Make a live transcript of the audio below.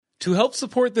To help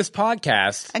support this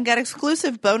podcast and get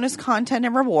exclusive bonus content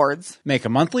and rewards, make a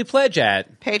monthly pledge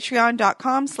at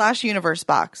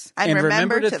patreon.com/universebox. And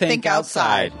remember to think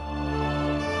outside.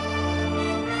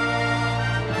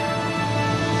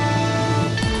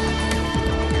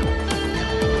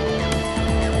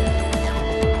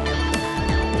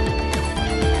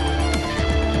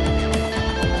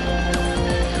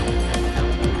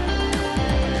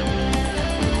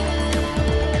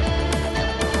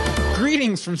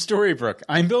 Greetings from Storybrooke.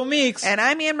 I'm Bill Meeks. And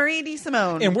I'm Anne-Marie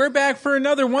DeSimone. And we're back for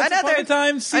another Once Upon a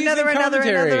Time season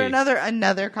commentary.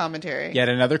 Another commentary. Yet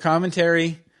another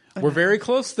commentary. We're very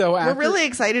close, though. We're really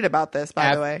excited about this,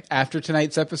 by the way. After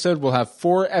tonight's episode, we'll have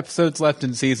 4 episodes left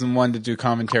in season 1 to do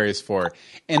commentaries for.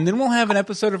 And then we'll have an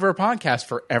episode of our podcast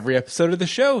for every episode of the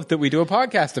show that we do a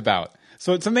podcast about.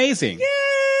 So it's amazing. Yay!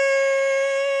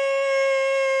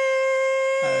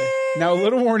 Now, a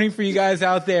little warning for you guys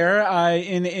out there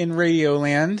in Radio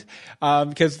Land,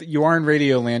 because you are in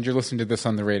Radio Land. You're listening to this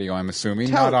on the radio, I'm assuming,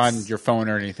 not on your phone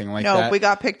or anything like that. No, we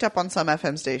got picked up on some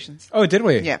FM stations. Oh, did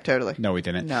we? Yeah, totally. No, we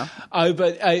didn't. No.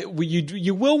 But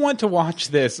you will want to watch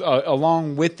this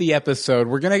along with the episode.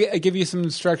 We're going to give you some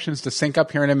instructions to sync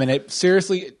up here in a minute.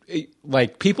 Seriously,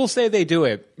 like, people say they do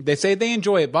it. They say they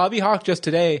enjoy it. Bobby Hawk just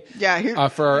today,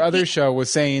 for our other show,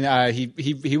 was saying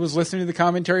he was listening to the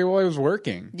commentary while he was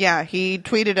working. Yeah, he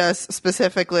tweeted us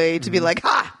specifically to be like,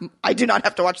 I do not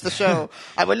have to watch the show.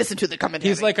 I will listen to the commentary.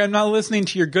 He's like, I'm not listening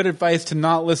to your good advice to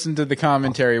not listen to the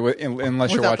commentary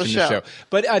unless you're watching the show.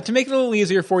 But to make it a little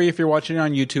easier for you, if you're watching it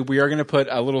on YouTube, we are going to put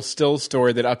a little still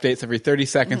story that updates every 30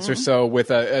 seconds or so with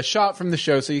a shot from the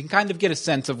show, so you can kind of get a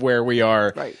sense of where we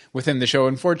are within the show.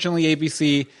 Unfortunately,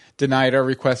 ABC denied our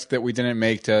request that we didn't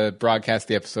make to broadcast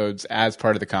the episodes as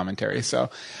part of the commentary. So,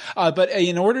 but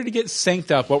in order to get synced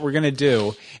up, what we're going to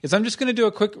do is I'm just going to do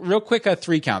a real quick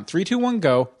 3 count. 3, 2, 1,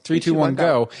 go. 3, 2, 1,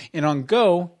 go. And on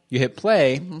go, you hit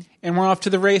play, and we're off to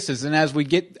the races. And as we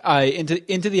get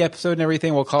into the episode and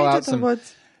everything, we'll call out some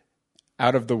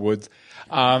out of the woods.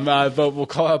 But we'll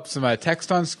call up some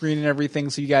text on screen and everything,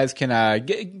 so you guys can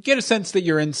get a sense that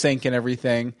you're in sync and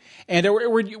everything. And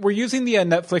we're using the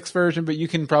Netflix version, but you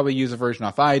can probably use a version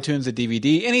off iTunes, a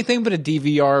DVD, anything but a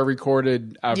DVR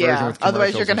recorded version with commercials.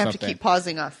 Otherwise you're going to have to keep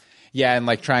pausing us. Yeah, and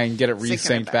like try and get it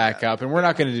resynced back up. And we're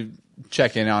not going to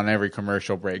check in on every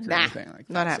commercial break or anything like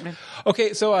that. Not happening.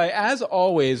 Okay, so as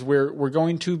always, we're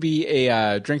going to be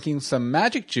drinking some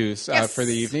magic juice for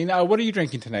the evening. What are you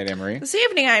drinking tonight, Anne-Marie? This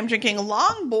evening I'm drinking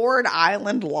Longboard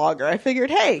Island Lager. I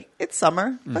figured, hey, it's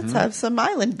summer. Let's have some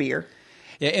island beer.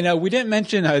 Yeah, and we didn't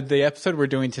mention the episode we're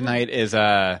doing tonight is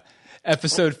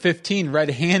episode 15, Red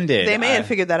Handed. They may have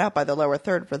figured that out by the lower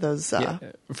third for those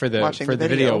for the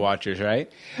video watchers, right?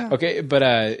 Yeah. Okay, but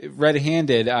Red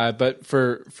Handed. But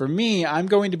for me, I'm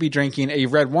going to be drinking a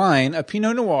red wine, a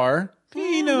Pinot Noir.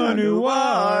 Pinot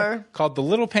Noir, called the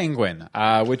Little Penguin,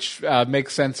 which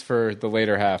makes sense for the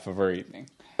later half of our evening.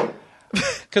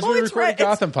 Because we recorded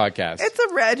Gotham podcast. It's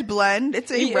a red blend.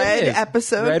 It's a red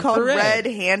episode called Red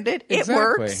Handed. Exactly. It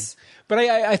works. But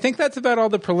I think that's about all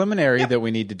the preliminary that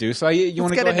we need to do. So you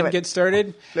want to go ahead and get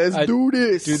started? Let's do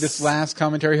this. Do this last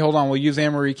commentary. Hold on. We'll use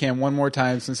Anne-Marie Cam one more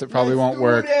time since it probably won't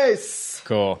work.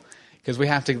 Cool. Because we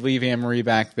have to leave Anne-Marie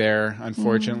back there,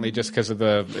 unfortunately, just because of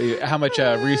how much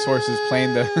resources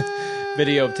playing the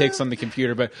video takes on the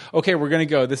computer. But, okay, we're going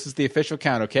to go. This is the official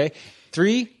count, okay?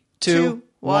 3, 2,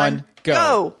 1,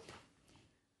 go.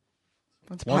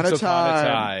 Once upon a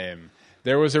time.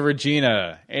 There was a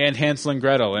Regina, and Hansel and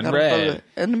Gretel, and Red,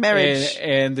 and Marriage,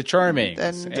 and the Charmings,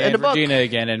 and Regina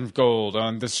again, and Gold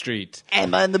on the street.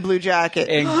 Emma in the blue jacket.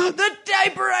 And the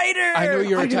typewriter! I know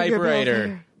you're a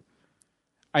typewriter.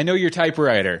 I know you're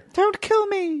typewriter. Don't kill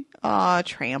me. Aw,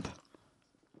 tramp.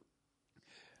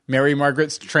 Mary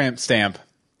Margaret's tramp stamp.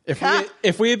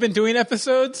 If we had been doing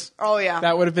episodes,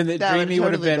 that would have been Dreamy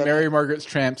would have been Mary Margaret's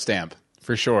tramp stamp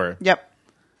for sure. Yep.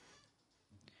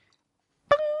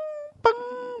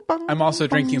 I'm also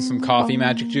drinking some coffee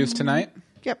magic juice tonight.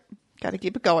 Yep. Got to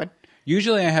keep it going.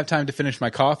 Usually I have time to finish my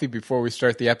coffee before we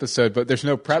start the episode, but there's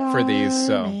no prep for these,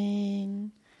 so.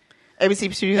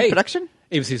 ABC Studios Production?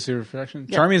 ABC Studios Production.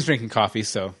 Yep. Charmy's drinking coffee,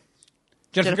 so.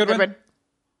 Jennifer Goodwin.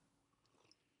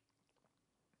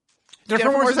 Jennifer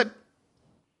Morrison.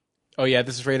 Oh, yeah,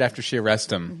 this is right after she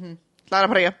arrests him. Clara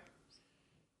Paria.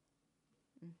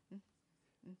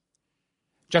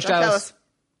 Josh Dallas.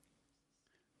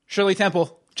 Shirley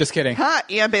Temple. Just kidding.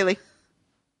 Ian Bailey.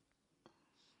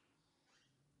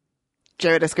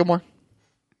 Jared Eskimore.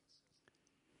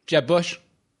 Jeb Bush.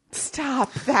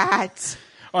 Stop that.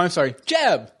 Oh, I'm sorry.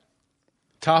 Jeb.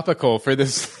 Topical for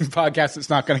this podcast that's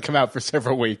not going to come out for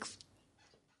several weeks.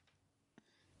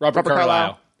 Robert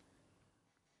Carlyle.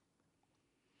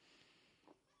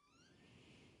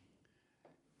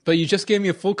 But you just gave me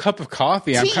a full cup of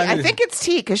coffee. Tea. I think it's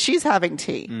tea because she's having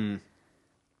tea.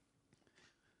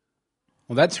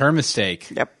 Well, that's her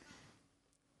mistake.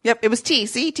 Yep. It was tea.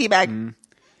 See? Tea bag.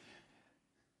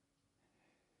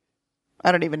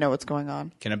 I don't even know what's going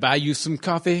on. Can I buy you some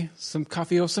coffee? Some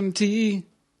coffee or some tea?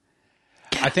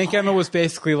 I think Emma was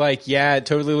basically like, yeah, it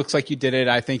totally looks like you did it.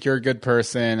 I think you're a good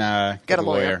person. Get a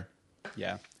lawyer.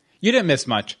 Yeah. You didn't miss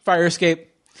much. Fire escape.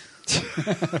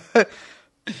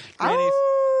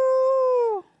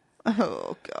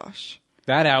 Oh, gosh.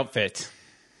 That outfit.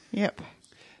 Yep.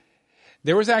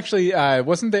 There was actually,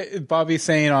 wasn't there, Bobby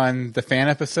saying on the fan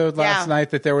episode last night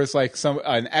that there was like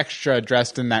an extra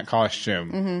dressed in that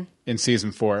costume in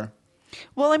season 4?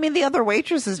 Well, I mean, the other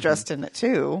waitress is dressed in it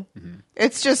too.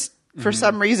 It's just, for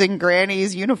some reason,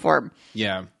 Granny's uniform.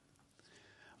 Yeah.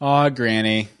 Aw,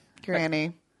 Granny.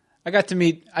 I got to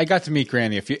meet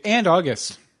Granny and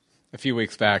August a few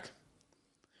weeks back.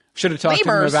 Should have talked to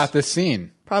him about this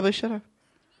scene. Probably should have.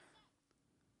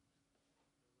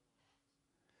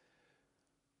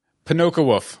 Pinocchio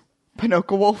Wolf.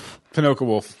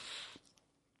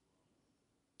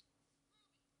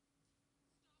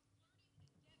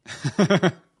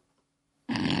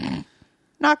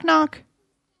 Knock, knock.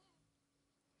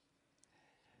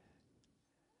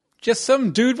 Just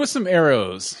some dude with some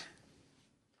arrows.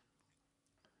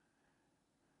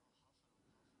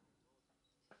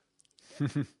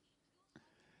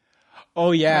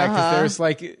 Oh yeah, because there's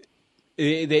like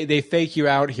they fake you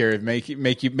out here,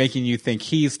 making you think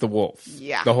he's the wolf.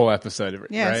 Yeah, the whole episode of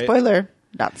it. Yeah, right? Spoiler,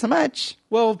 not so much.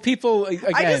 Well, people.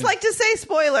 Again, I just like to say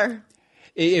spoiler.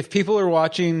 If people are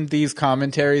watching these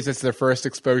commentaries, it's their first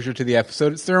exposure to the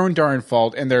episode. It's their own darn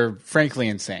fault, and they're frankly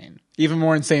insane. Even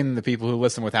more insane than the people who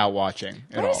listen without watching.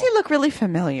 Why does he look really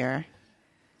familiar?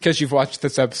 Because you've watched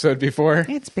this episode before.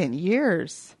 It's been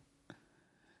years.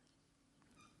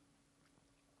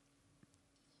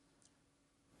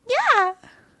 Yeah.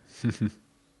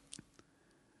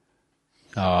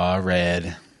 Aw,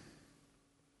 Red.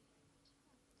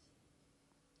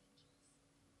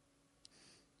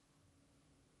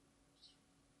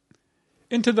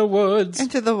 Into the woods.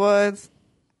 Into the woods.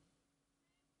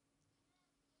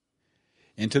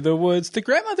 Into the woods to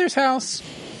grandmother's house.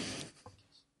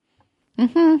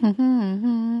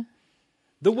 The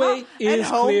way is and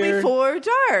home clear. before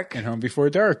dark. And home before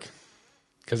dark.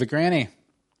 Because of Granny.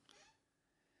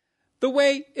 The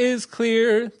way is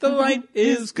clear. The light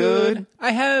is good.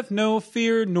 I have no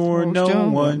fear, nor no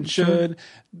one should.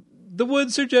 The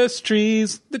woods are just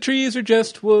trees. The trees are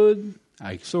just wood.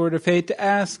 I sort of hate to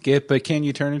ask it, but can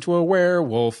you turn into a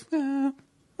werewolf?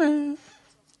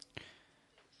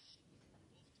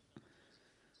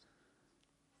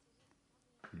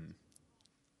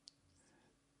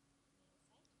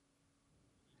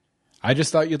 I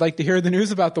just thought you'd like to hear the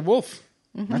news about the wolf.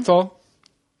 That's all.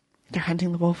 They're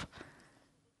hunting the wolf.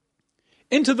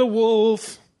 Into the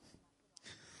wolf.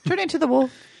 Turn into the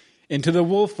wolf. Into the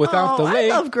wolf without the leg.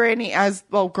 I love Granny as,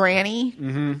 Granny.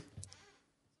 Mm-hmm.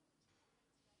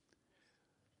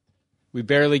 We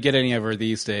barely get any of her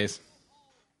these days.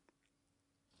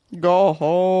 Go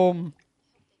home.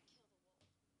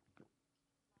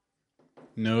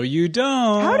 No, you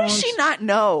don't. How does she not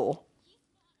know?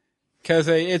 Because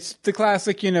it's the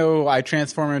classic, I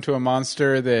transform into a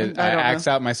monster that acts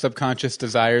out my subconscious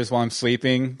desires while I'm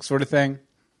sleeping sort of thing.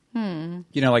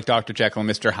 Like Dr. Jekyll and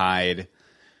Mr. Hyde.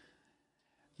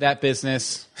 That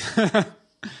business.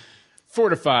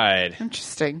 Fortified.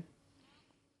 Interesting.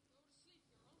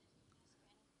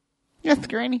 Yes,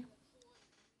 Granny.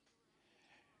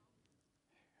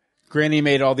 Granny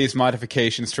made all these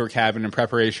modifications to her cabin in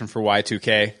preparation for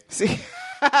Y2K. See?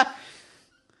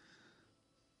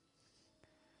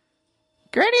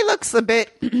 Granny looks a bit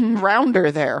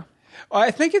rounder there.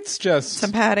 I think it's just...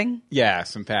 some padding? Yeah,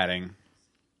 some padding.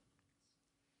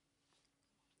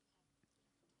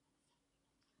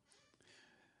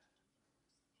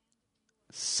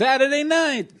 Saturday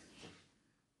night!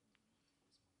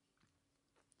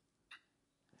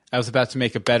 I was about to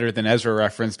make a better than Ezra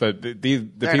reference, but the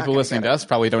people listening to us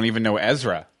probably don't even know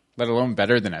Ezra, let alone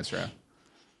better than Ezra.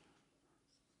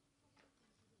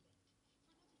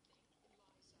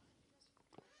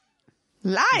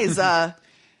 Liza.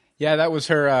 Yeah, that was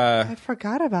her... I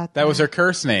forgot about that. That was her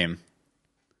curse name.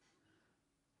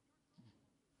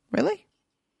 Really?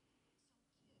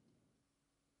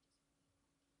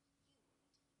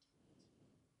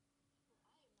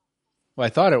 Well, I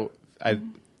thought it...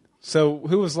 So,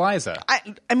 who was Liza?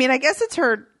 I mean, I guess it's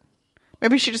her...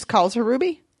 Maybe she just calls her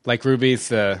Ruby? Like Ruby's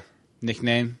the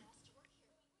nickname?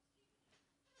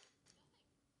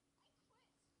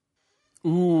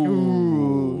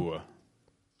 Ooh.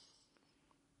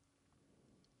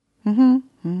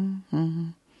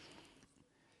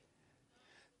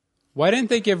 Why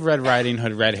didn't they give Red Riding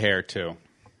Hood red hair, too?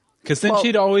 Because then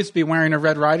she'd always be wearing a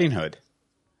Red Riding Hood.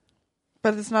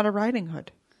 But it's not a riding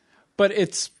hood. But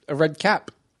it's a red cap.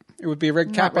 It would be a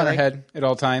red cap on her head at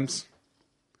all times.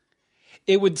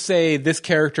 It would say, this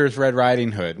character is Red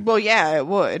Riding Hood. Well, yeah, it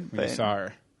would. When you saw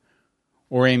her.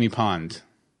 Or Amy Pond.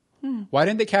 Why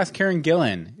didn't they cast Karen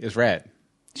Gillan as Red?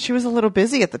 She was a little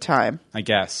busy at the time. I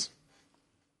guess.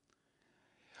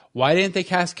 Why didn't they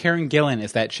cast Karen Gillan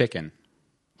as that chicken?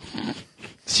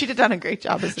 She'd have done a great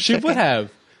job as a chicken. She would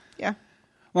have. Yeah.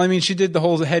 Well, I mean, she did the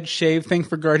whole head shave thing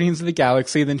for Guardians of the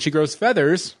Galaxy. Then she grows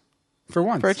feathers for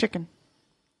once. For a chicken.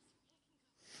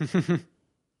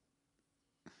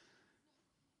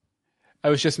 I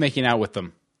was just making out with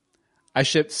them. I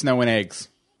shipped Snow and Eggs.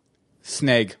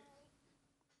 Sneg.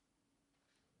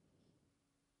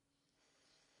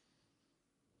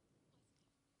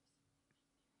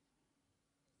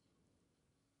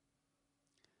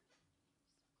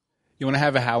 You want to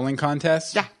have a howling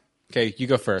contest? Yeah. Okay, you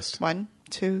go first. 1,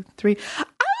 2, 3.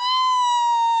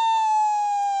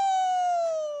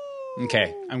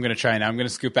 Okay, I'm going to try now. I'm going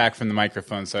to scoot back from the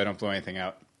microphone so I don't blow anything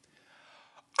out.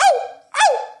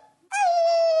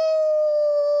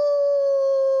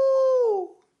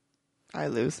 I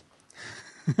lose.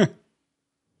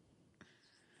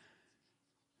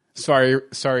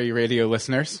 Sorry, radio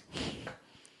listeners.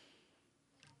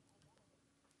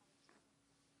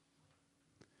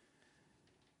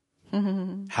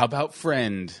 How about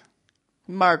friend?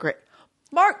 Margaret.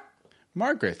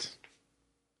 Margaret.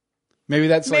 Maybe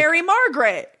that's Mary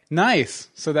Margaret. Nice.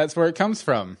 So that's where it comes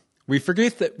from. We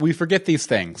forget these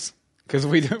things because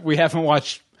we haven't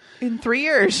watched in 3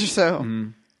 years or so. Mm-hmm.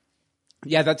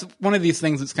 Yeah, that's one of these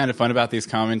things that's kind of fun about these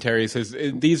commentaries.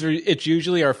 It's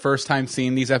usually our first time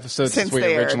seeing these episodes since we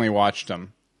originally watched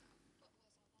them.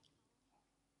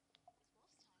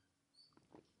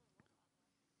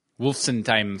 Wolfson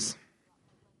times.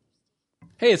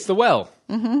 Hey, it's the well.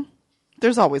 Mm-hmm.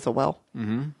 There's always a well.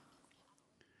 Mm-hmm.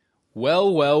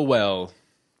 Well.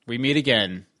 We meet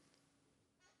again.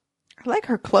 I like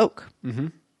her cloak. Mm-hmm.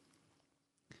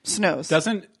 Snows. I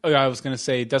was going to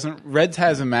say, Reds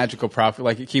has a magical property,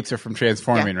 like it keeps her from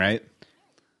transforming, right?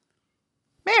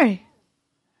 Mary.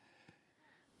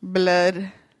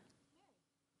 Blood.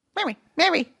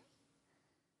 Mary.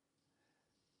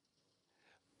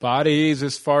 Bodies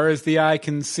as far as the eye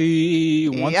can see.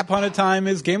 Once upon a time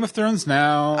is Game of Thrones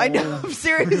now. I know,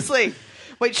 seriously.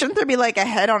 Wait, shouldn't there be like a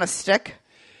head on a stick?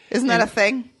 Isn't that a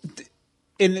thing?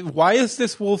 And why is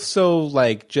this wolf so,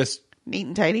 like, just... neat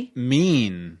and tidy?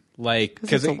 Mean. Like,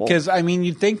 because, I mean,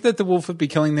 you'd think that the wolf would be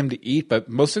killing them to eat, but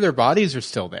most of their bodies are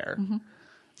still there. Mm-hmm.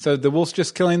 So the wolf's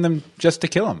just killing them just to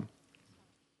kill them.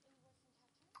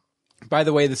 By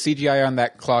the way, the CGI on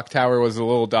that clock tower was a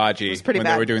little dodgy when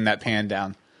they were doing that pan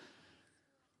down.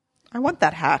 I want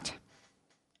that hat.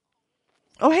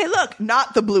 Oh, hey, look,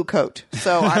 not the blue coat.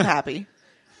 So I'm happy.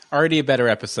 Already a better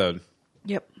episode.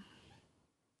 Yep.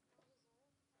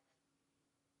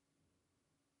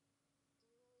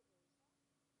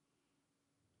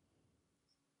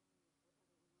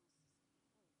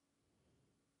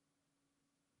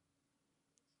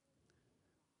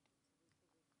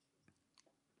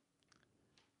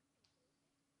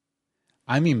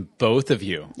 I mean, both of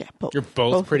you. Yeah, both. You're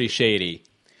both pretty shady.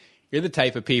 You're the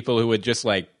type of people who would just,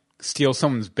 like, steal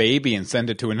someone's baby and send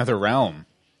it to another realm.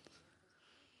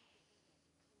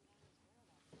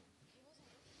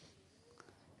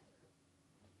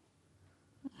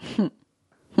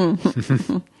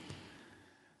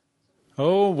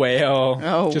 Oh,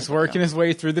 whale. Just working his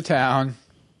way through the town.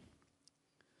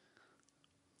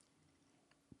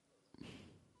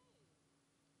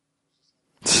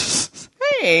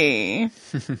 Hey.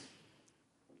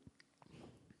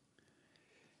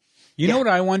 You know what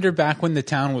I wonder back when the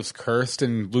town was cursed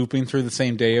and looping through the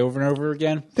same day over and over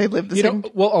again? They lived the same.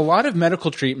 Well, a lot of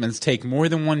medical treatments take more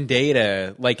than one day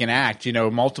to, like, enact,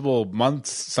 multiple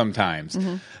months sometimes.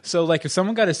 Mm-hmm. So, like, if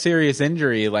someone got a serious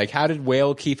injury, like, how did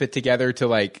Whale keep it together to,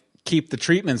 like, keep the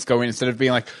treatments going instead of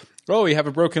being like, oh, you have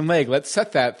a broken leg, let's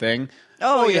set that thing.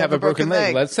 Oh, you have a broken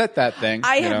leg, let's set that thing.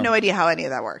 I have no idea how any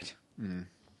of that worked. Mm.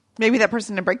 Maybe that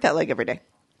person didn't break that leg every day.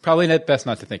 Probably best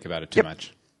not to think about it too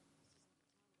much.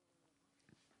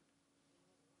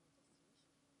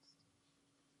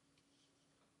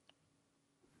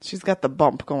 She's got the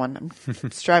bump going.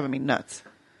 It's driving me nuts.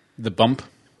 The bump?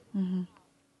 Mm-hmm.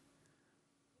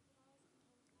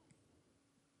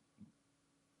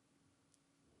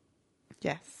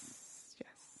 Yes.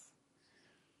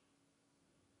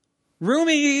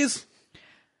 Roomies!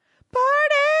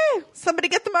 Party! Somebody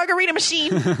get the margarita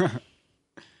machine.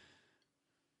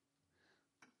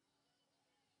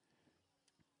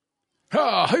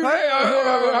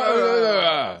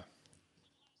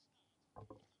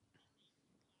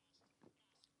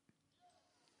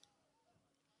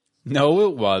 No,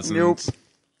 it wasn't. Nope.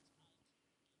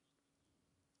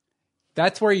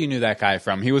 That's where you knew that guy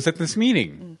from. He was at this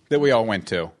meeting that we all went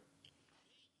to.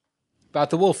 About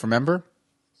the wolf, remember?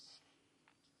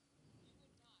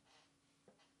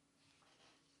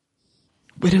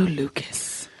 Widow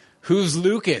Lucas. Who's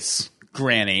Lucas,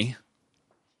 Granny?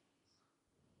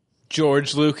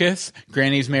 George Lucas.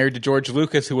 Granny's married to George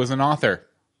Lucas, who was an author.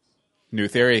 New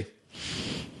theory.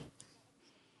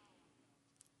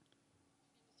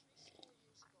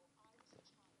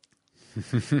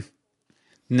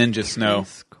 Ninja Snow.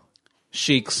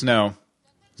 Sheik Snow.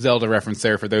 Zelda reference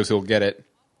there for those who'll get it.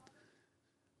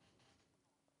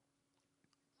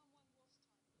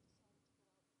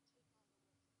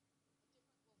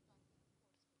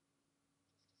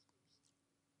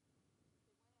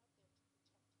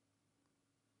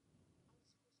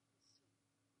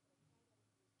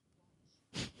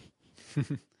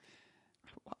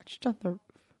 Watched on the roof.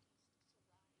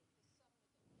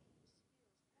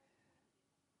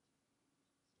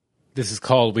 This is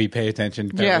called We Pay Attention.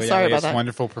 Yeah, Beverly sorry about Elliott's that.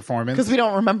 Wonderful performance. Because we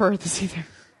don't remember this either.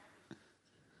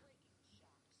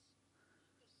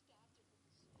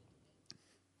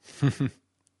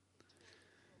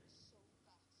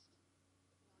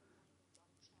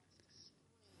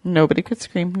 Nobody could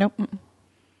scream. Nope.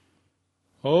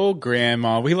 Oh,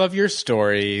 Grandma, we love your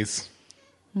stories.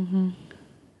 Mm-hmm.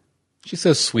 She's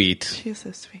so sweet. She's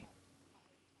so sweet.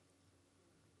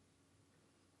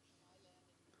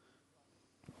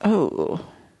 Oh.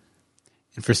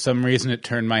 And for some reason, it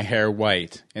turned my hair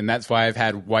white. And that's why I've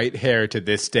had white hair to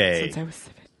this day. Since I was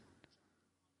 7.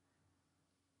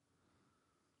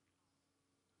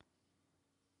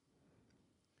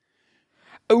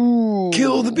 Ooh.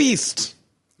 Kill the beast!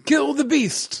 Kill the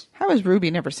beast! How has Ruby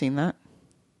never seen that?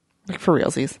 Like, for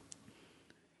realsies.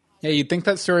 Yeah, you'd think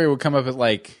that story would come up at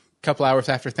like a couple hours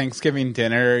after Thanksgiving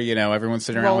dinner. You know, everyone's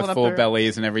sitting around Rolling with up full their-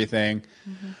 bellies and everything.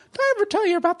 Mm-hmm. Did I ever tell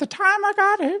you about the time I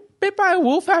got bit by a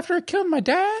wolf after it killed my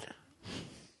dad?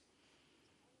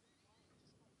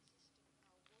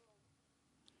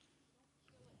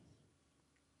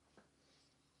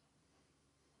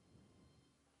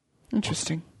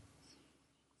 Interesting.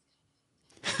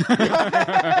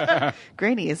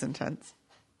 Granny is intense.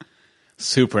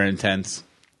 Super intense.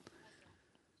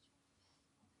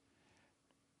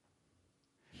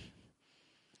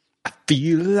 I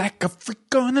feel like a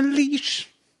freak on a leash.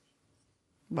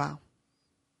 Wow.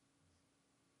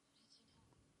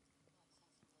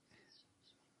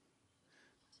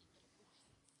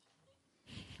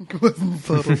 It wasn't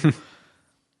subtle.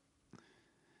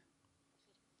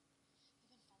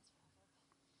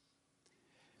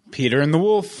 Peter and the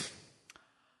Wolf.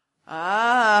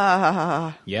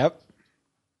 Ah. Yep.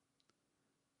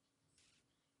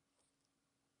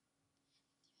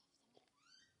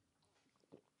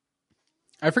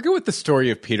 I forget what the story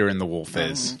of Peter and the Wolf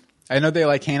is. I know they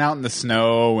like hang out in the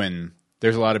snow and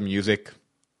there's a lot of music,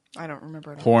 I don't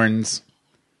remember. At all. horns.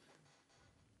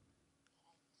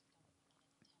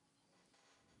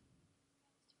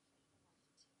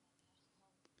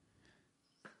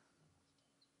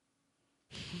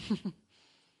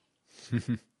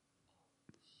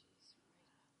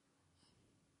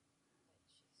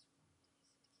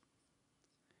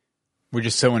 We're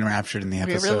just so enraptured in the We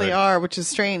episode. really are, which is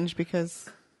strange because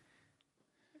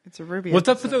it's a Ruby. What's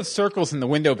up episode. with those circles in the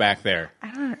window back there?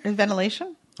 I don't know. Is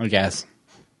ventilation? I guess.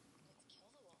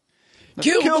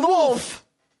 Kill the wolf!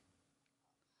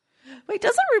 Wait,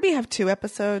 doesn't Ruby have 2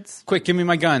 episodes? Quick, give me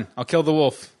my gun. I'll kill the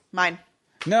wolf. Mine.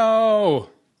 No!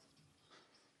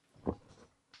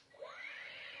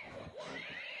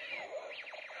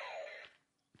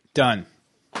 Done.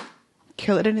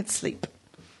 Kill it in its sleep.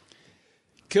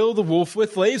 Kill the wolf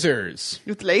with lasers.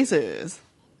 With lasers.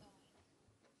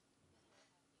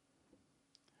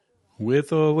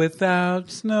 With or without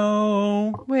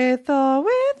snow. With or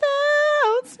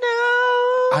without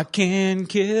snow. I can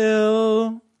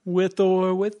kill with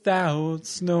or without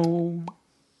snow.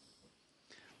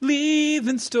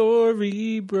 Leaving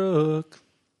Storybrooke.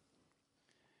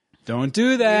 Don't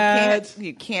do that.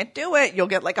 You can't do it. You'll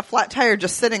get like a flat tire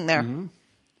just sitting there. Mm-hmm.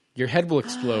 Your head will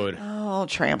explode. Oh,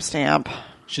 tramp stamp.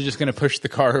 She's just going to push the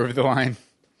car over the line.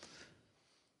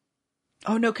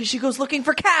 Oh, no, because she goes looking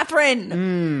for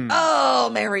Catherine. Oh,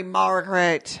 Mary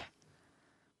Margaret.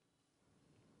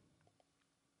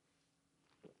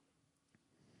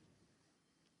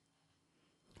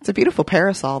 It's a beautiful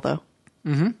parasol, though.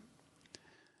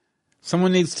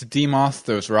 Someone needs to demoss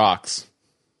those rocks.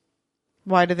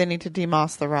 Why do they need to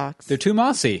demoss the rocks? They're too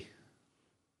mossy.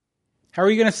 How are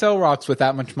you going to sell rocks with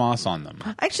that much moss on them?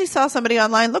 I actually saw somebody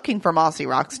online looking for mossy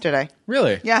rocks today.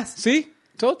 Really? Yes. See?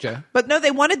 Told you. But no,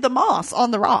 they wanted the moss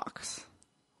on the rocks.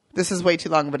 This is way too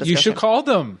long of a discussion. You should call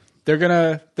them. They're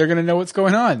gonna know what's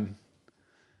going on.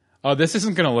 Oh, this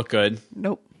isn't gonna look good.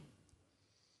 Nope.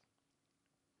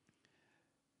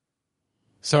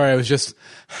 Sorry, I was just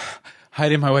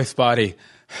hiding my wife's body.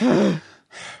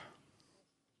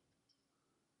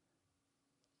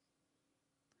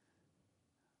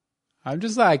 I'm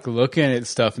just like looking at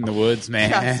stuff in the woods,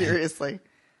 man. Yeah, seriously.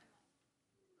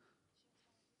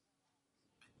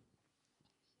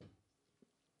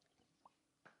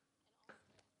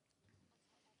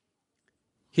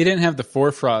 He didn't have the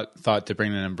forethought to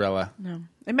bring an umbrella. No.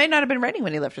 It may not have been raining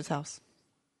when he left his house.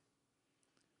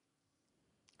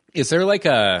 Is there like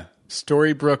a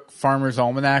Storybrooke Farmer's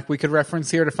Almanac we could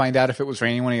reference here to find out if it was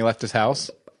raining when he left his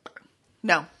house?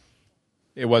 No.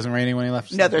 It wasn't raining when he left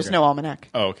his No, house? there's no almanac.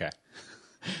 Oh, okay.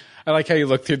 I like how you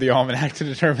look through the almanac to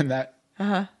determine that.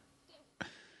 Uh-huh.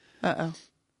 Uh-oh.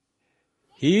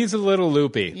 He's a little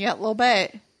loopy. Yeah, a little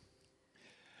bit.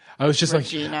 I was just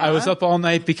Regina. I was up all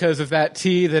night because of that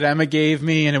tea that Emma gave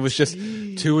me, and it was just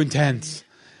too intense.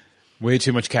 Way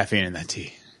too much caffeine in that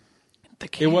tea.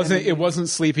 It wasn't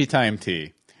sleepy time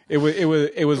tea. It was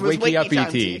wakey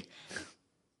uppy tea.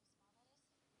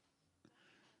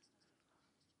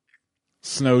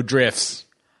 Snow drifts.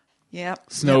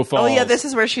 Yep. Snowfalls. Oh yeah, this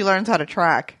is where she learns how to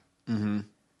track. Mm-hmm.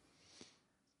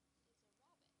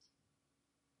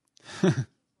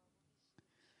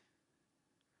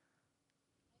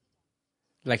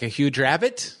 Like a huge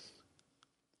rabbit?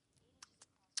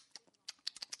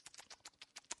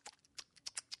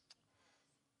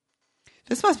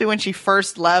 This must be when she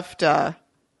first left the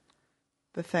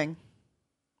thing.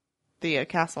 The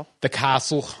castle. The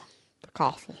castle. The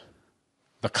castle.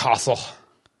 The castle.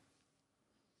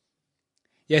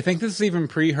 Yeah, I think this is even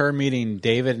pre her meeting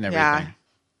David and everything. Yeah.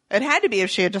 It had to be if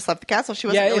she had just left the castle. She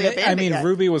wasn't really abandoned I mean, yet.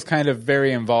 Ruby was kind of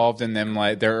very involved in them,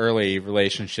 like their early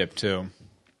relationship too.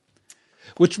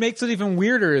 Which makes it even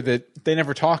weirder that they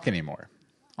never talk anymore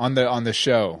on the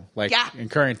show, like in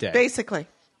current day. Basically.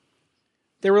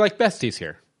 They were like besties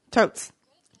here. Totes.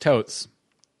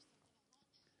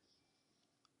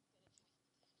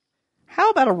 How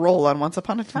about a roll on Once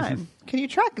Upon a Time? Can you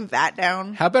track that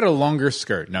down? How about a longer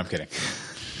skirt? No, I'm kidding.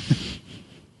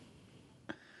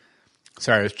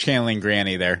 Sorry, I was channeling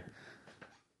Granny there.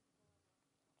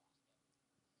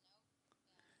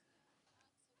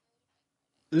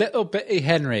 Little Betty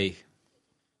Henry.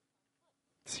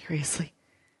 Seriously.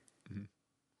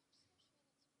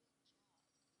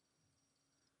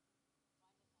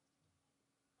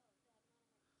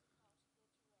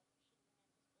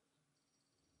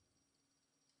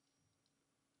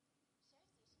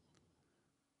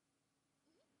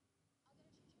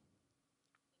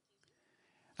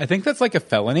 I think that's like a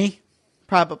felony.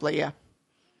 Probably, yeah.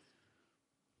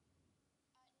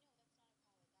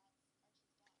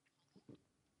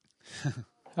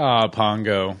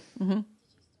 Pongo. Mm-hmm.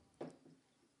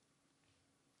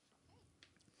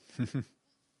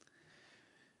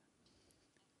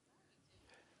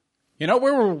 You know,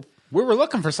 we were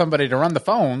looking for somebody to run the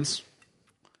phones.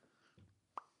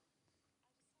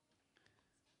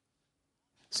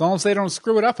 As long as they don't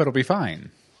screw it up, it'll be fine.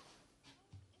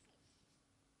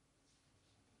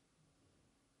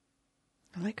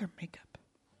 I like her makeup.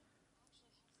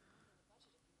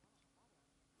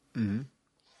 Mm-hmm.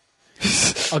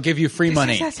 I'll give you free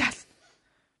money. Yes.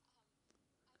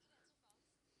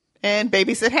 And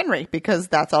babysit Henry, because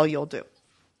that's all you'll do.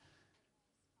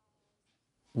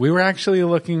 We were actually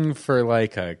looking for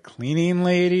like a cleaning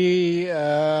lady,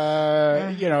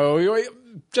 you know,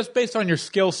 just based on your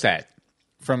skill set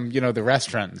from, you know, the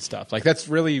restaurant and stuff. Like that's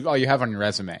really all you have on your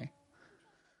resume.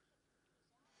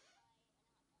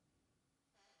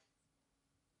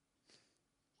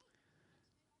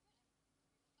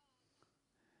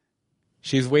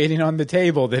 She's waiting on the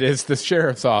table that is the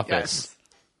sheriff's office.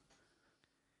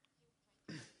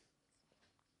 Yes.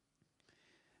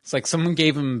 It's like someone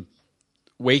gave him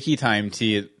wakey time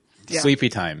to sleepy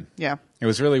time. Yeah. It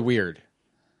was really weird.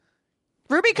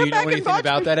 Ruby, come back and watch. Do you know anything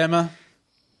about that, Emma?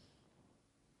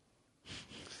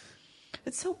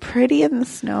 It's so pretty in the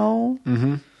snow.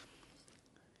 Mm-hmm.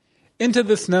 Into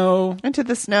the snow. Into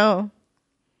the snow.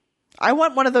 I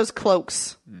want one of those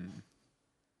cloaks.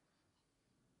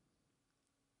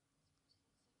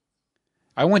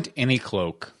 I want any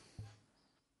cloak.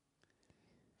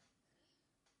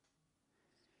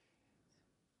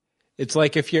 It's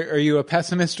like are you a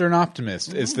pessimist or an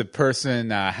optimist? Mm-hmm. Is the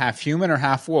person half human or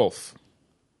half wolf?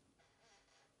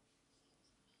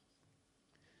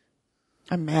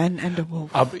 A man and a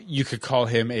wolf. You could call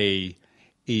him a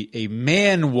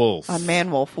man wolf. A man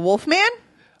wolf. A wolf man?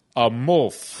 A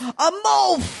mulf. A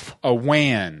mulf. A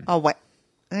wan. A what?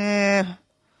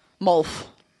 Mulf.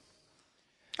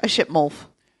 I ship mulf.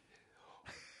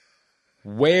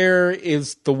 Where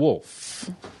is the wolf?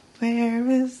 Where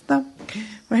is the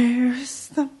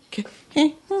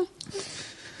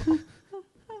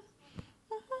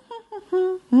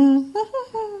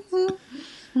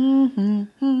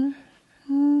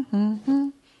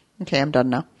Okay, I'm done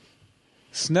now.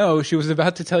 Snow, she was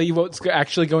about to tell you what's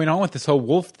actually going on with this whole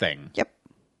wolf thing. Yep.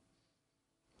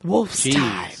 Wolf's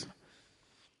time.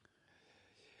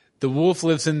 The wolf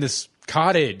lives in this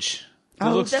cottage. It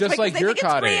looks just like your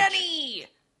cottage. Granny.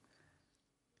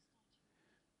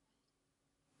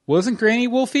 Wasn't Granny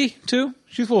wolfy too?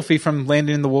 She's wolfy from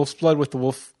landing in the wolf's blood with the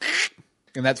wolf.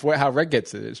 And that's how Red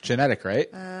gets it. It's genetic, right?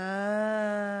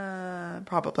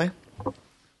 Probably.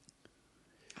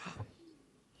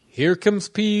 Here comes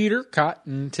Peter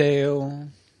Cottontail.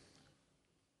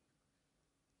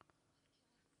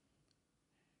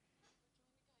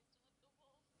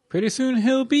 Pretty soon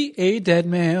he'll be a dead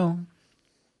male.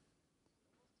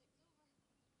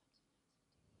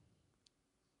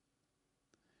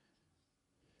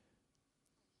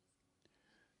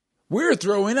 We're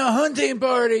throwing a hunting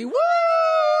party. Woo!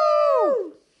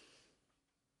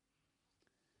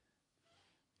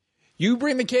 You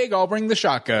bring the keg, I'll bring the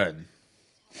shotgun.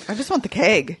 I just want the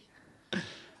keg.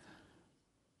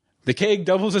 The keg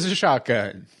doubles as a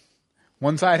shotgun.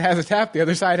 One side has a tap, the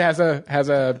other side has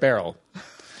a barrel.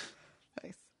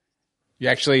 Nice. You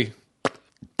actually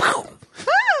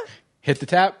hit the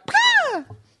tap.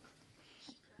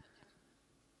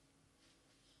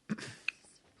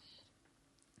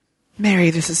 Mary,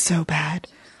 this is so bad.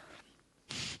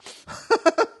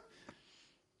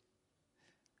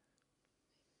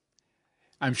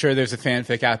 I'm sure there's a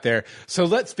fanfic out there. So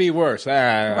let's be worse.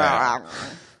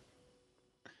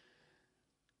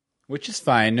 Which is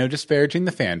fine. No disparaging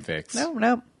the fanfics.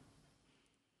 No.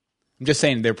 I'm just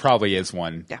saying there probably is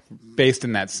one. Yeah. Based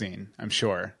in that scene, I'm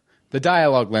sure. The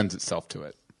dialogue lends itself to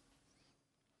it.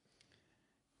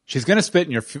 She's going to spit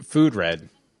in your food, Red.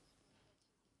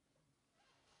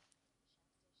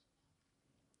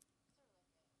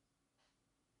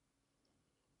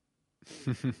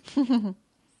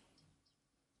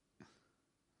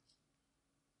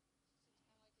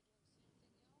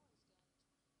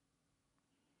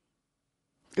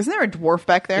 Isn't there a dwarf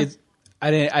back there?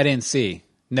 I didn't see.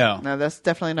 No. No, that's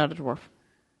definitely not a dwarf.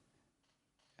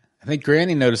 I think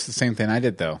Granny noticed the same thing I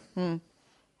did, though.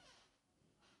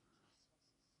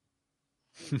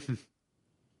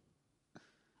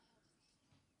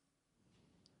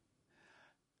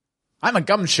 I'm a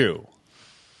gumshoe.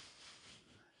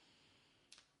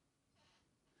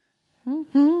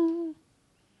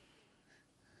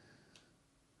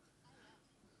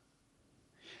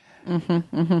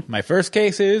 My first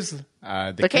case is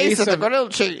the case of the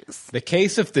grilled cheese. The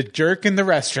case of the jerk in the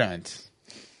restaurant.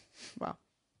 Wow.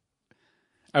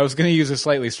 I was going to use a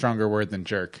slightly stronger word than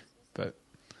jerk, but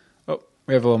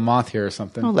we have a little moth here or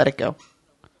something. Oh, let it go.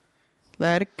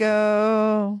 Let it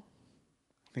go.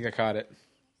 I think I caught it.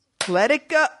 Let it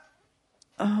go.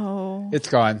 Oh. It's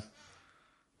gone.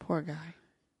 Poor guy.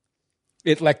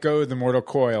 It let go of the mortal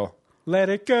coil. Let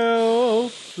it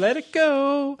go. Let it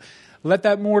go. Let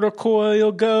that mortal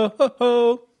coil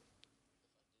go.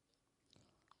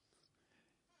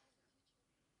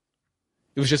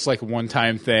 It was just like a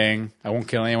one-time thing. I won't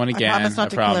kill anyone again. I promise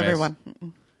not to kill everyone.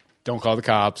 Don't call the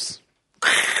cops.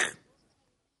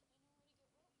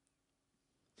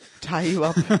 Tie you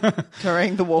up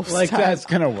during the wolf's like time. That's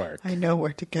going to work. I know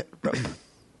where to get rope.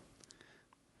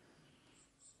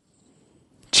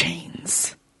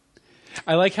 Chains.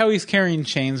 I like how he's carrying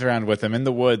chains around with him in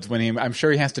the woods when I'm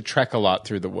sure he has to trek a lot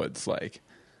through the woods. Like,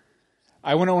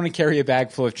 I wouldn't want to carry a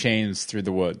bag full of chains through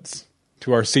the woods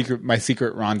to my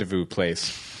secret rendezvous place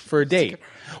for a date.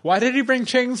 Why did he bring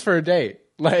chains for a date?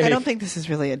 Like, I don't think this is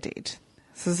really a date.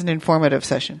 This is an informative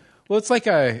session. Well, it's like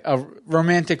a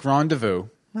romantic rendezvous.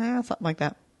 Something like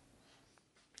that.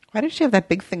 Why did she have that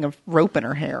big thing of rope in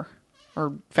her hair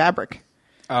or fabric?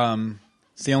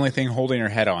 It's the only thing holding her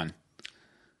head on.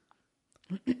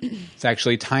 It's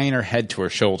actually tying her head to her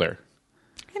shoulder.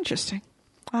 Interesting.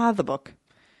 The book.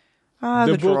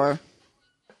 The drawer.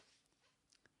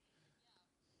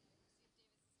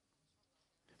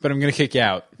 But I'm going to kick you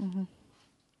out. Mm-hmm.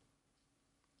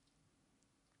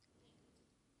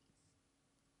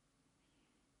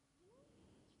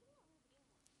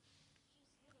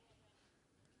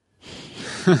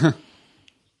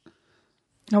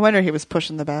 No wonder he was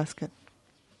pushing the basket.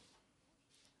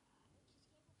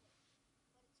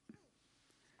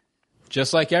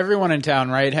 Just like everyone in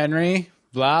town, right, Henry?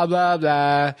 Blah, blah,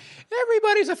 blah.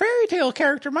 Everybody's a fairy tale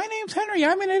character. My name's Henry.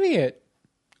 I'm an idiot.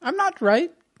 I'm not right.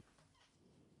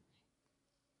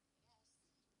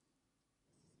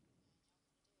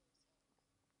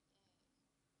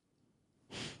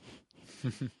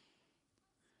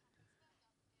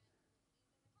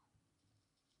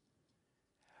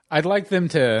 I'd like them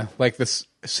to, like this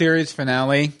series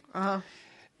finale.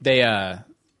 They,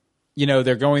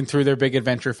 they're going through their big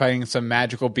adventure fighting some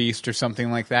magical beast or something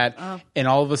like that. And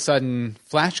all of a sudden,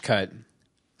 flash cut,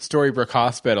 Storybrooke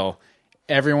Hospital.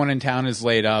 Everyone in town is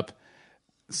laid up,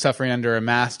 suffering under a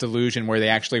mass delusion where they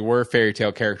actually were fairy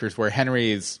tale characters, where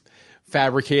Henry's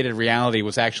fabricated reality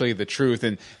was actually the truth.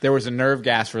 And there was a nerve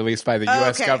gas released by the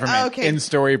U.S. government in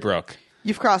Storybrooke.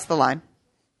 You've crossed the line.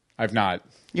 I've not.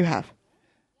 You have.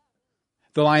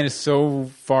 The line is so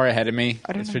far ahead of me.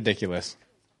 It's ridiculous.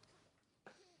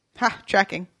 Ha,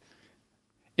 tracking.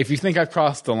 If you think I've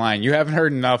crossed the line, you haven't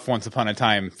heard enough Once Upon a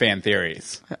Time fan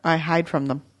theories. I hide from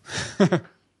them.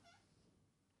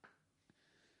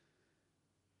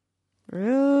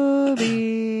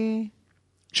 Ruby.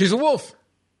 She's a wolf.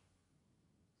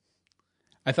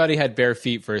 I thought he had bare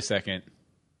feet for a second.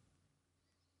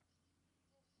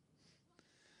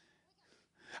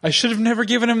 I should have never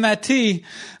given him that tea.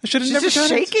 I should have never done it. She's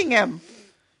just shaking him.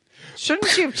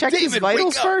 Shouldn't she have checked his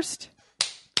vitals first?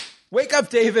 Wake up,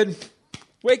 David.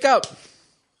 Wake up.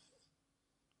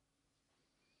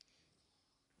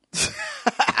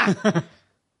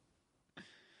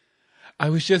 I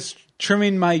was just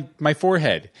trimming my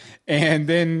forehead, and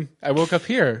then I woke up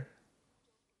here.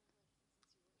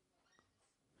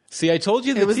 See, I told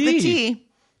you it was the tea.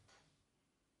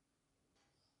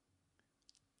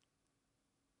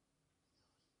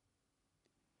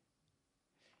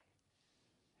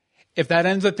 If that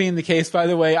ends up being the case, by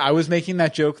the way, I was making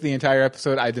that joke the entire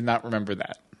episode. I did not remember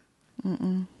that.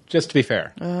 Just to be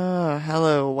fair.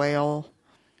 Hello, whale.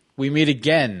 We meet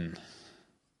again.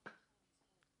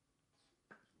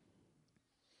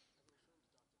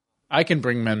 I can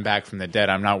bring men back from the dead.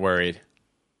 I'm not worried.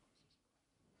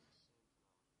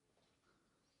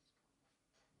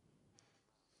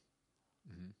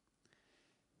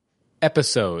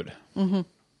 Episode. Mm-hmm.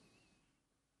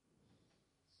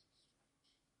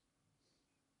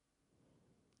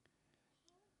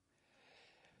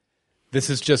 This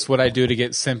is just what I do to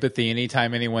get sympathy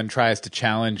anytime anyone tries to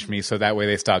challenge me, so that way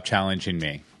they stop challenging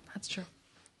me. That's true.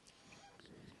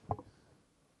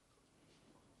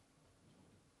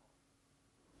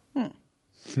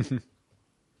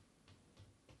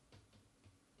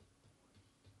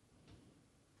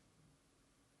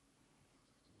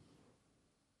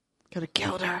 Could have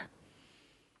killed her.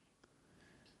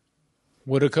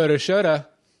 Woulda, coulda, shoulda.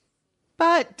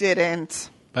 But didn't.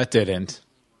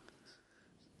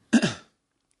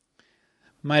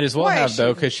 Might as well have,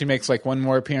 though, because she makes like one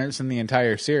more appearance in the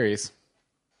entire series.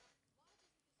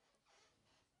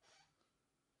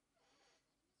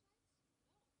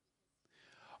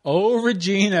 Oh,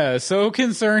 Regina, so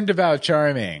concerned about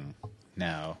Charming.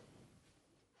 No.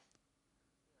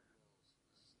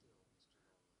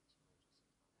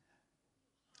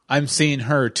 I'm seeing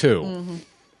her, too. Mm-hmm.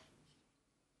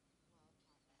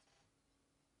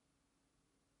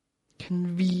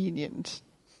 Convenient.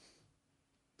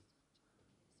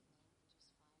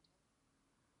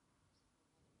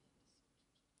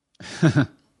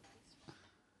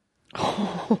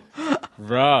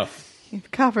 Rough. You've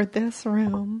covered this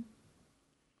room.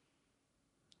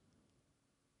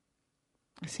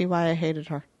 I see why I hated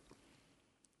her.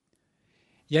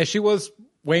 Yeah, she was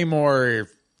way more...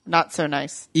 Not so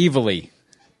nice. Evilly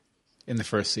in the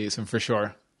first season, for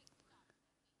sure.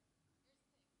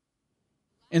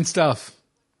 In stuff.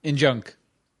 In junk.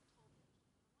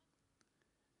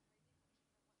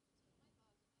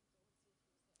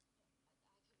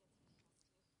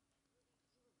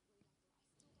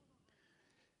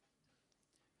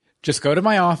 Just go to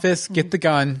my office, get the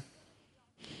gun,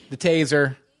 the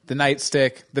taser, the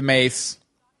nightstick, the mace,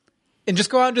 and just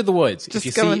go out into the woods. If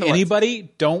you see anybody,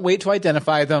 don't wait to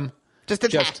identify them. Just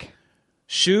attack. Just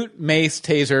shoot, mace,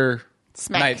 taser,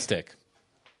 smack. Nightstick.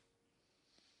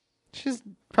 She's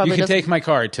probably. You can take my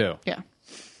card too. Yeah.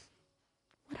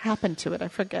 What happened to it? I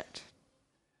forget.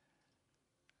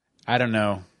 I don't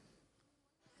know.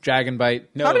 Dragon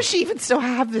bite. No. How does she even still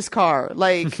have this car?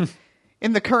 Like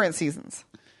in the current seasons.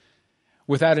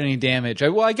 Without any damage.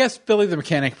 Well, I guess Billy the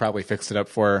Mechanic probably fixed it up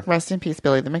for her. Rest in peace,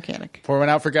 Billy the Mechanic. Pour one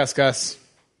out for Gus Gus.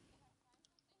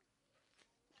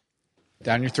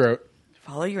 Down your throat.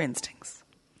 Follow your instincts.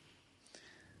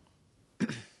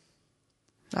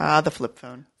 The flip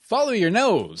phone. Follow your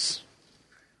nose.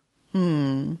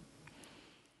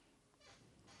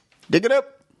 Dig it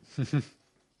up.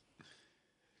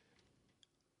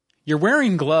 You're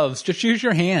wearing gloves. Just use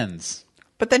your hands.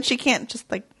 But then she can't just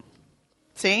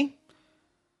see?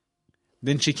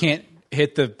 Then she can't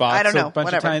hit the box I don't know. a bunch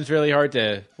Whatever. of times really hard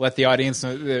to let the audience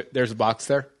know there's a box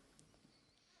there.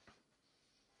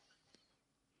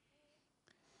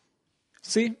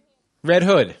 See? Red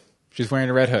hood. She's wearing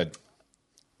a red hood.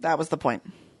 That was the point.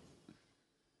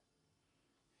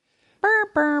 Burr,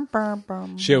 burr, burr, burr.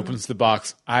 She opens the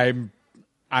box. I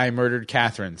murdered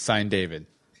Catherine. Signed David.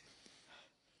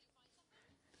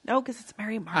 No, because it's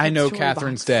Mary Margaret. I know story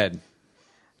Catherine's box. dead.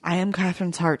 I am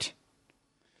Catherine's heart.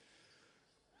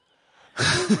 I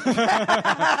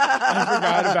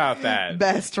forgot about that.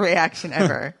 Best reaction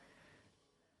ever.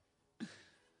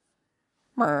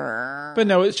 Brr. But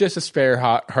no, it's just a spare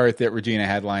heart that Regina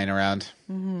had lying around.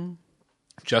 Mm-hmm.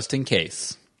 Just in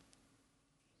case.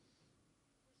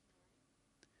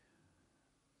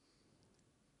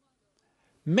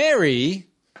 Mary,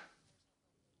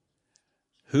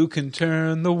 who can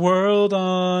turn the world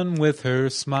on with her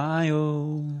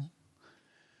smile,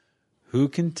 who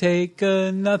can take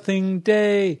a nothing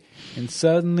day and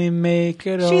suddenly make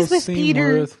it all She's with seem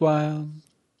Peter. worthwhile.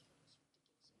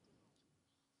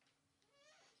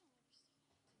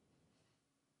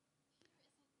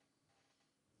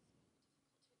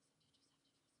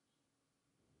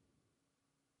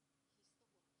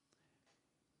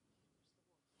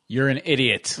 You're an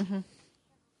idiot. Mm-hmm.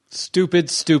 Stupid,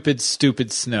 stupid,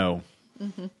 stupid Snow.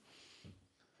 Mm-hmm.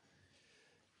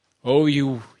 Oh,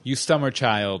 you summer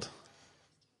child.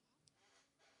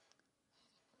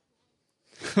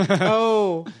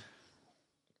 Oh.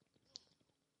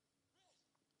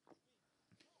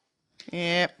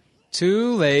 Yep.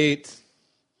 Too late.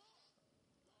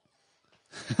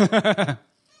 I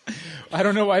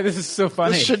don't know why this is so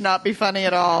funny, This should not be funny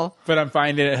at all. but I'm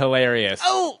finding it hilarious.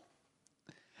 Oh.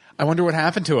 I wonder what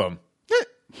happened to him.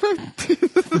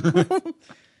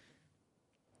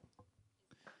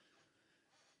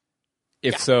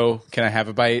 If so, can I have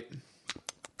a bite?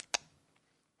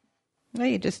 No,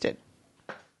 you just did.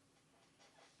 At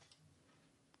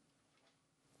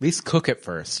least cook it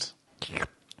first.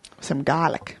 Some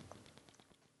garlic.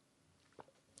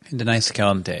 And a nice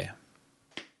caliente.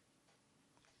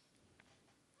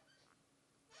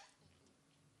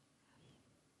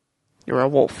 You're a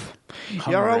wolf.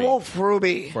 You're a Hungry. wolf,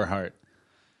 Ruby. For heart.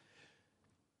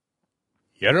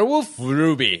 You're a wolf,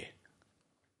 Ruby.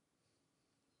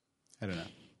 I don't know.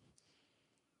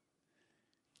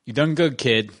 You done good,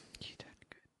 kid. You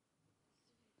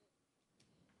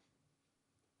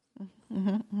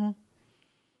done good.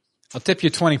 I'll tip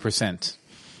you 20%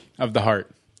 of the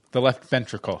heart. The left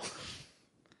ventricle.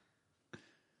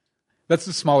 That's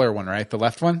the smaller one, right? The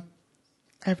left one?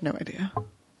 I have no idea.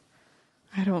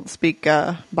 I don't speak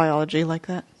biology like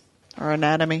that. Or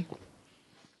anatomy.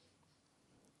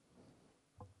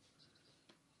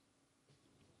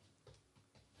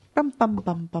 Bum, bum,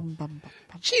 bum, bum, bum, bum.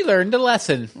 She learned a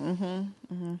lesson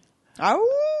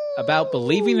Oh. about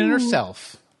believing in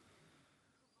herself.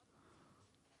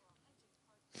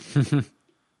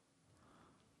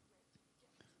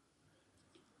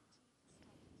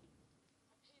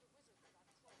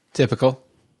 Typical.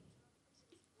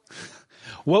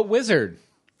 What wizard?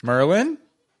 Merlin?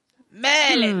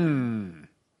 Merlin.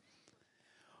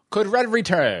 Could Red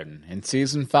return in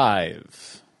season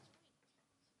 5?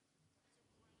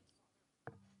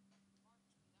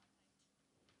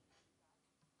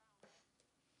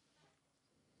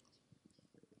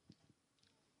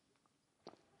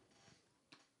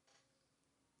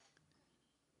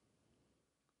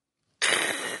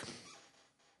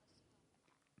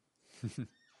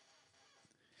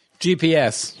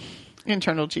 GPS.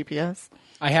 Internal GPS.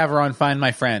 I have her on Find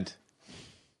My Friend.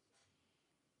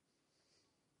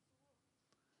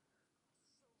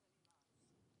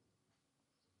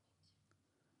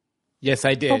 Yes,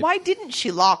 I did. But why didn't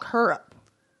she lock her up?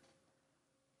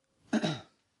 Give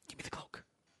me the cloak.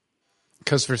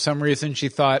 Because for some reason she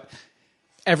thought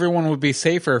everyone would be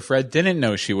safer if Fred didn't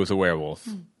know she was a werewolf.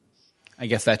 I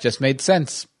guess that just made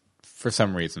sense for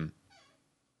some reason.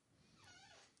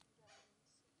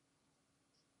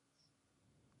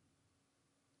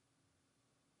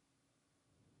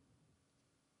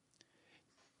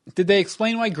 Did they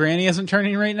explain why Granny isn't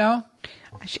turning right now?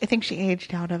 I think she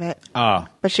aged out of it. Ah,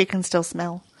 But she can still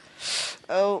smell.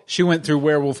 Oh, she went through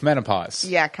werewolf menopause.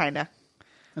 yeah, kind of.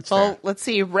 That's Well, fair. let's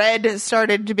see. Red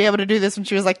started to be able to do this when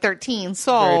she was like 13.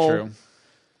 So, Very true.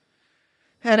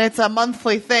 And it's a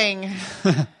monthly thing.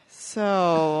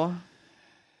 So,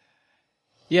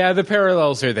 Yeah, the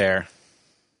parallels are there.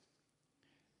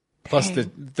 Plus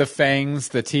Dang. the fangs,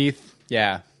 the teeth.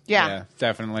 Yeah. Yeah.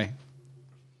 Definitely.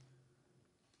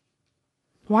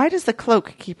 Why does the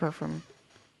cloak keep her from...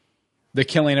 The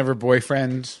killing of her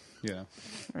boyfriend. Yeah.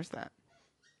 Where's that?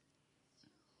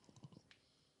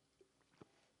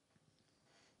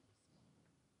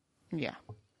 Yeah.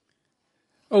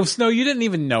 Oh, Snow, you didn't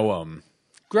even know him.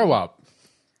 Grow up.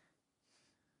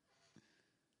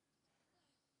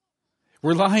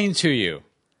 We're lying to you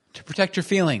to protect your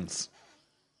feelings.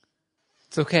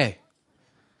 It's okay.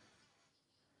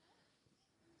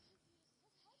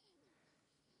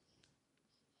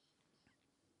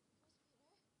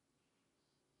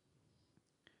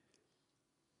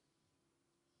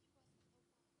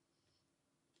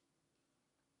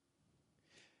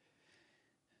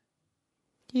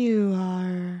 You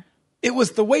are... It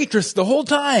was the waitress the whole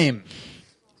time.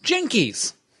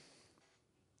 Jinkies.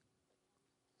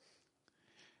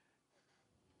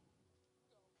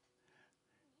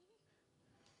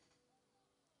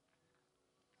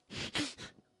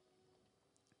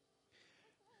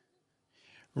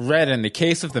 Red in the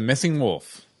case of the missing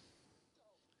wolf.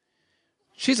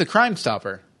 She's a Crime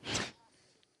Stopper.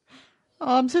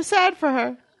 Oh, I'm so sad for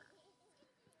her.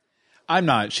 I'm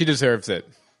not. She deserves it.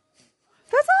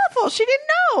 That's awful. She didn't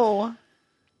know.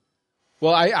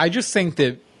 Well, I just think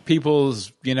that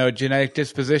people's, genetic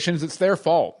dispositions, it's their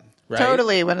fault, right?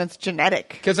 Totally, when it's genetic.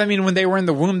 Because, when they were in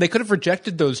the womb, they could have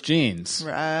rejected those genes.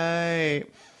 Right.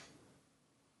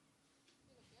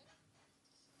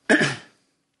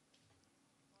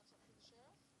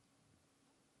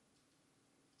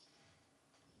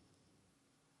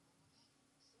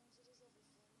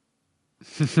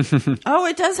 Oh,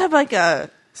 it does have like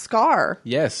a scar.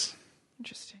 Yes.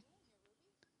 Interesting.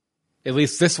 At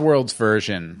least this world's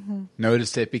version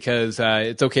noticed it because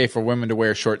it's okay for women to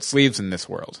wear short sleeves in this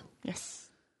world. Yes.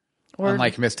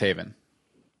 Unlike Misthaven.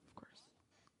 Of course.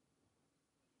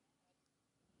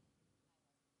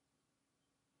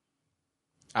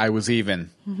 I was even.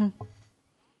 Mm-hmm.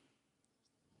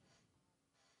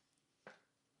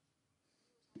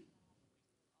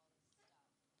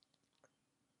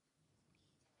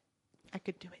 I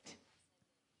could do it.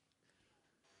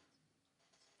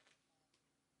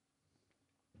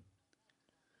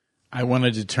 I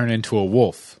wanted to turn into a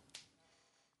wolf.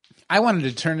 I wanted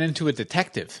to turn into a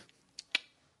detective.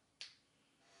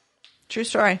 True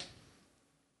story.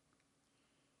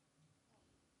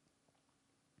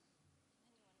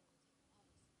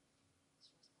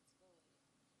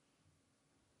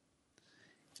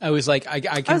 I was like, I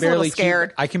can was a little barely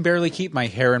scared. I can barely keep my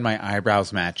hair and my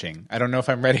eyebrows matching. I don't know if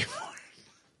I'm ready for it.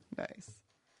 Nice.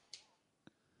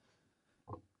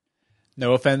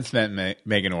 No offense meant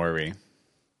Megan Orry.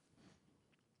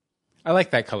 I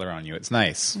like that color on you. It's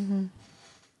nice. Mm-hmm.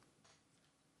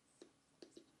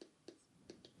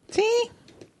 See?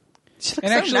 She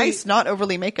looks so nice, not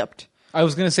overly make-upped. I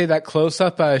was going to say that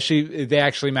close-up, they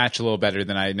actually match a little better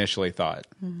than I initially thought.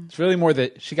 Mm-hmm. It's really more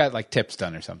that she got like tips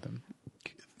done or something.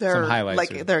 They're some highlights.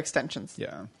 Like they're extensions.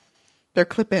 Yeah. They're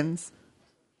clip-ins.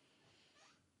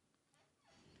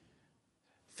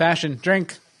 Fashion,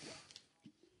 drink.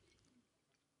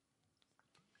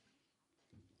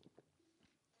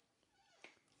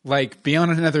 Like, be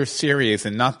on another series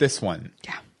and not this one.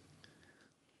 Yeah.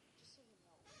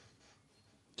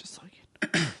 Just so you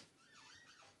know.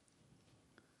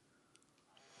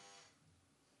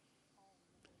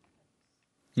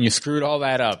 You screwed all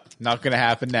that up. Not going to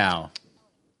happen now.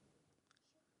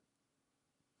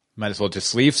 Might as well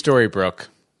just leave Storybrooke.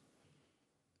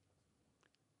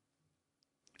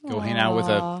 Go hang out with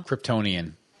a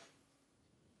Kryptonian.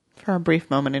 For a brief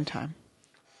moment in time.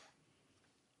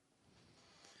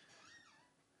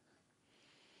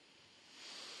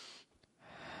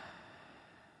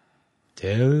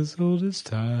 Tale as old as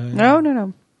time. No.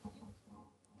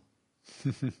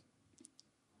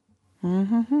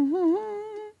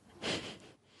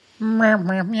 Meow, meow,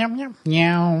 meow, meow,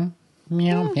 meow.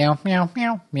 Meow, meow, meow,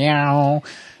 meow, meow.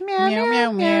 Meow,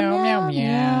 meow, meow, meow,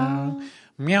 meow.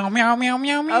 Meow, meow, meow,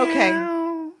 meow, meow. Okay.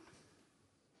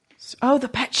 Oh, the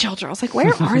pet shelter. I was like,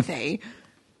 where are they?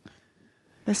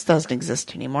 This doesn't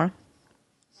exist anymore.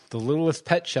 The littlest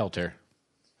pet shelter.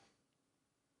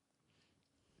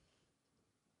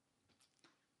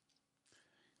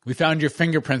 We found your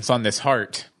fingerprints on this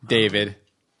heart, David.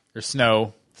 Or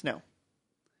Snow. Snow.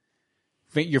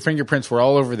 Your fingerprints were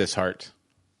all over this heart.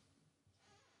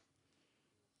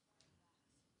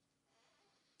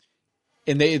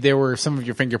 And there were some of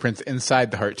your fingerprints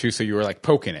inside the heart, too, so you were, like,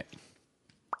 poking it.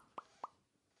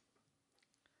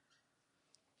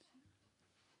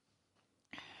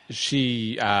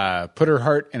 She put her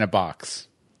heart in a box.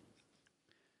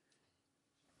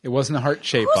 It wasn't a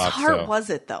heart-shaped box, Whose heart though. was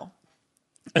it, though?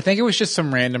 I think it was just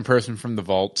some random person from the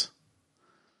vault.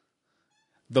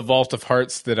 The Vault of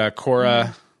Hearts that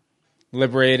Korra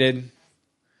liberated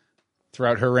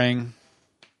throughout her reign.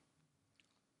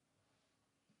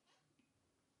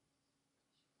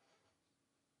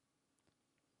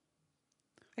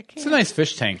 It's a nice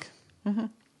fish tank. Mm-hmm.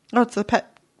 Oh, it's a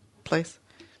pet place.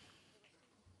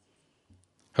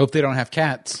 Hope they don't have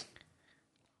cats.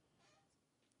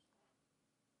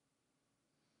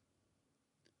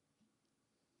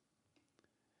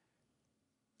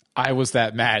 I was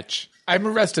that match. I'm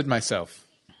arrested myself.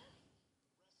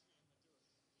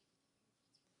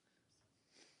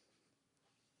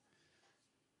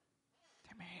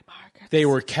 They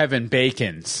were Kevin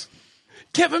Bacon's.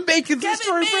 Kevin Bacon's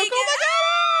story broke. Oh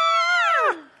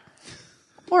my god!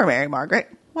 Or Mary Margaret.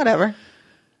 Whatever.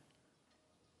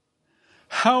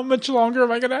 How much longer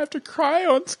am I going to have to cry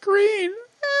on screen?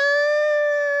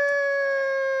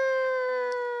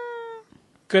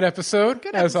 Good episode,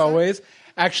 as always.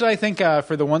 Actually, I think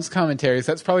for the Once commentaries,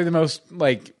 that's probably the most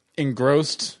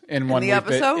engrossed in one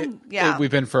episode.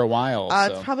 We've been for a while.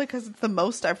 It's probably because it's the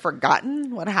most I've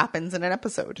forgotten what happens in an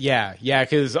episode. Yeah.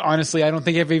 Because honestly, I don't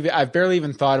think I've barely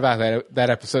even thought about that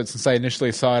episode since I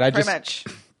initially saw it.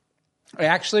 I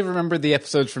actually remember the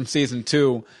episodes from season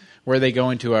 2 where they go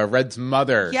into Red's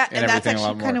mother. Yeah, and that's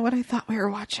actually kind of what I thought we were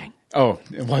watching. Oh,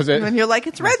 was it? And you're like,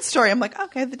 it's Red's story. I'm like,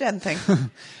 okay, the den thing.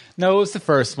 No, it was the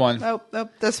first one.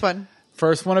 Nope, this one.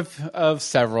 First one of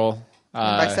several.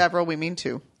 By several, we mean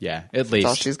 2. Yeah, at least. That's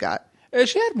all she's got.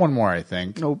 She had one more, I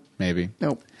think. Nope. Maybe.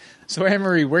 Nope. So,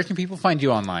 Anne-Marie, where can people find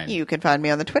you online? You can find me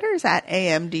on the Twitters at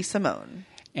AMDSimone.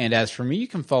 And as for me, you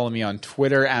can follow me on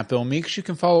Twitter at Bill Meeks. You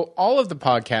can follow all of the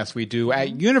podcasts we do at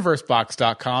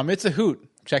universebox.com. It's a hoot.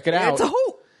 Check it out. It's a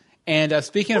hoot. And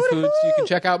speaking of hoots, you can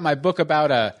check out my book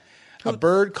about a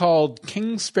bird called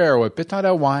King Sparrow at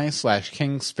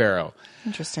bit.ly/King Sparrow.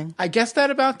 Interesting. I guess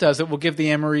that about does it. We'll give the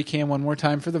Anne-Marie cam one more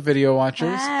time for the video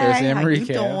watchers. There's the Anne-Marie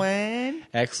cam. How you doing?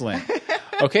 Excellent.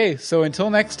 Okay, so until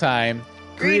next time,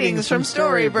 greetings from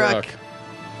Storybrooke.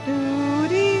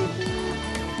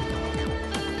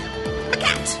 A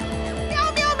cat.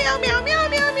 Meow, meow, meow, meow, meow,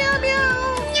 meow, meow,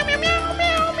 meow. Meow, meow, meow,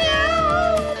 meow,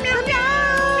 meow. Meow,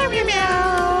 meow, meow,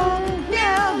 meow.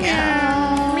 Meow,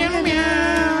 meow. Meow,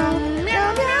 meow.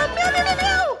 Meow, meow, meow, meow,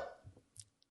 meow.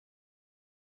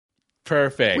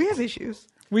 Perfect. We have issues.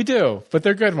 We do, but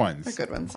they're good ones. They're good ones.